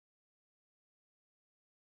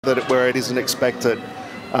where it isn't expected.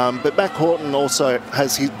 But Mac Horton also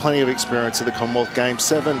has plenty of experience at the Commonwealth Games.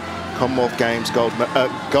 7 Commonwealth Games gold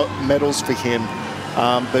medals for him.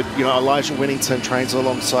 But you know, Elijah Winnington trains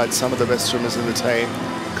alongside some of the best swimmers in the team,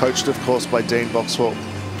 coached of course by Dean Boxwell.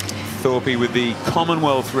 Thorpe with the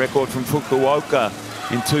Commonwealth record from Fukuoka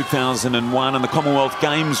in 2001 and the Commonwealth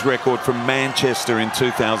Games record from Manchester in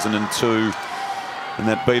 2002. And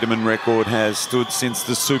that Biederman record has stood since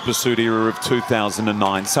the Supersuit era of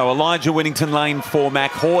 2009. So Elijah Winnington, lane 4,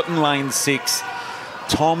 Mac Horton, lane 6,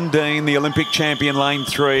 Tom Dean, the Olympic champion, lane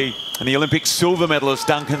 3, and the Olympic silver medalist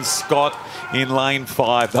Duncan Scott in lane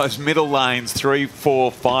 5. Those middle lanes, 3,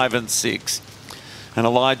 4, 5 and 6. And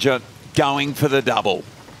Elijah going for the double.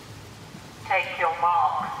 Take your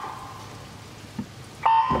marks.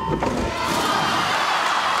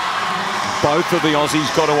 Both of the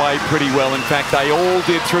Aussies got away pretty well. In fact, they all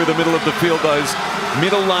did through the middle of the field. Those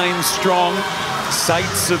middle lanes strong.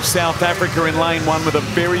 Sates of South Africa in lane 1 with a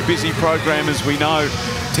very busy program, as we know.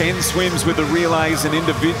 10 swims with the relays and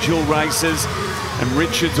individual races. And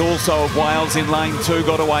Richards also of Wales in lane 2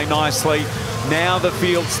 got away nicely. Now the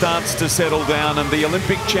field starts to settle down and the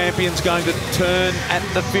Olympic champion's going to turn at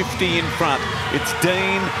the 50 in front. It's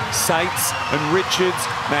Dean, Sates and Richards.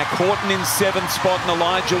 Mac Horton in 7th spot and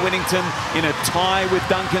Elijah Winnington in a tie with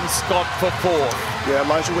Duncan Scott for 4th. Yeah,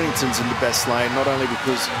 Elijah Winnington's in the best lane, not only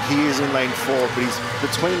because he is in lane 4, but he's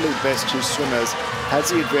between the best 2 swimmers,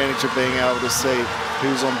 has the advantage of being able to see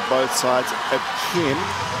who's on both sides. At him,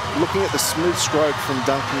 looking at the smooth stroke from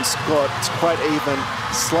Duncan Scott, it's quite even,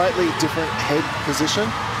 slightly different head position,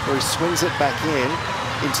 where he swings it back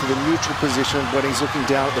into the neutral position when he's looking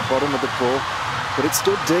down at the bottom of the pool. But it's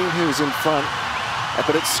still Dean who's in front,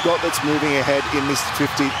 but it's Scott that's moving ahead in this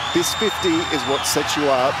 50. This 50 is what sets you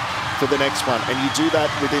up for the next one, and you do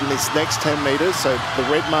that within this next 10 metres. So the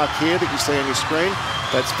red mark here that you see on your screen,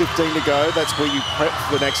 that's 15 to go. That's where you prep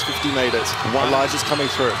for the next 50 metres. Elijah's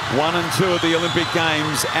coming through. 1 and 2 of the Olympic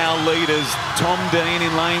Games. Our leaders, Tom Dean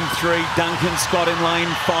in lane 3, Duncan Scott in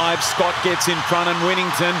lane 5. Scott gets in front and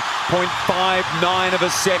Winnington 0.59 of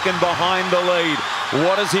a second behind the lead.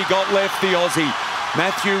 What has he got left, the Aussie?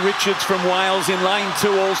 Matthew Richards from Wales in lane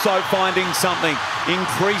 2 also finding something,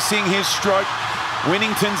 increasing his stroke.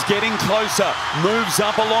 Winnington's getting closer, moves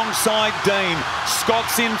up alongside Dean.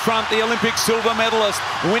 Scott's in front, the Olympic silver medalist.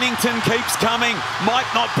 Winnington keeps coming, might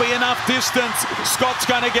not be enough distance. Scott's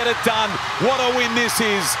going to get it done. What a win this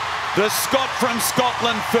is. The Scott from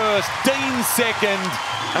Scotland first, Dean second,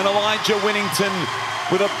 and Elijah Winnington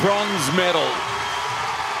with a bronze medal.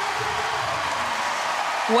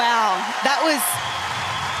 Wow, that was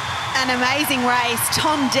an amazing race.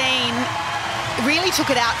 Tom Dean really took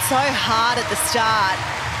it out so hard at the start.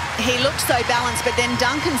 He looked so balanced, but then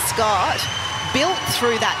Duncan Scott built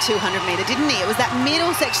through that 200-metre, didn't he? It was that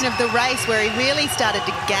middle section of the race where he really started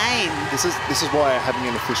to gain. This is why having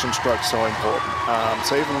an efficient stroke is so important.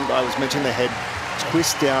 So even I was mentioning the head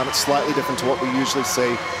twist down, it's slightly different to what we usually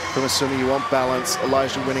see from a swimmer. You want balance.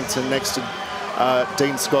 Elijah Winnington next to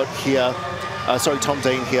Dean Scott here. Tom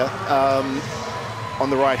Dean here on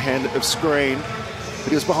the right hand of screen. But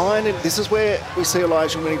he was behind, and this is where we see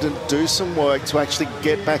Elijah Winnington do some work to actually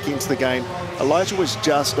get back into the game. Elijah was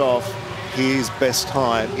just off his best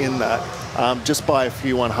time in that, just by a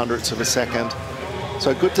few 100ths of a second.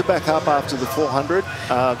 So good to back up after the 400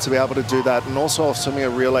 to be able to do that. And also swimming a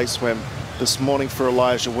relay swim this morning for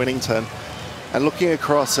Elijah Winnington. And looking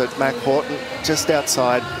across at Mac Horton, just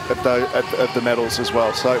outside at the medals as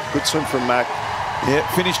well. So good swim from Mac. Yeah,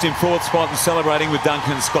 finished in 4th spot and celebrating with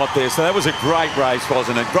Duncan Scott there. So that was a great race,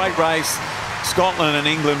 wasn't it? Great race. Scotland and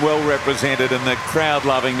England well represented and the crowd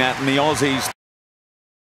loving that, and the Aussies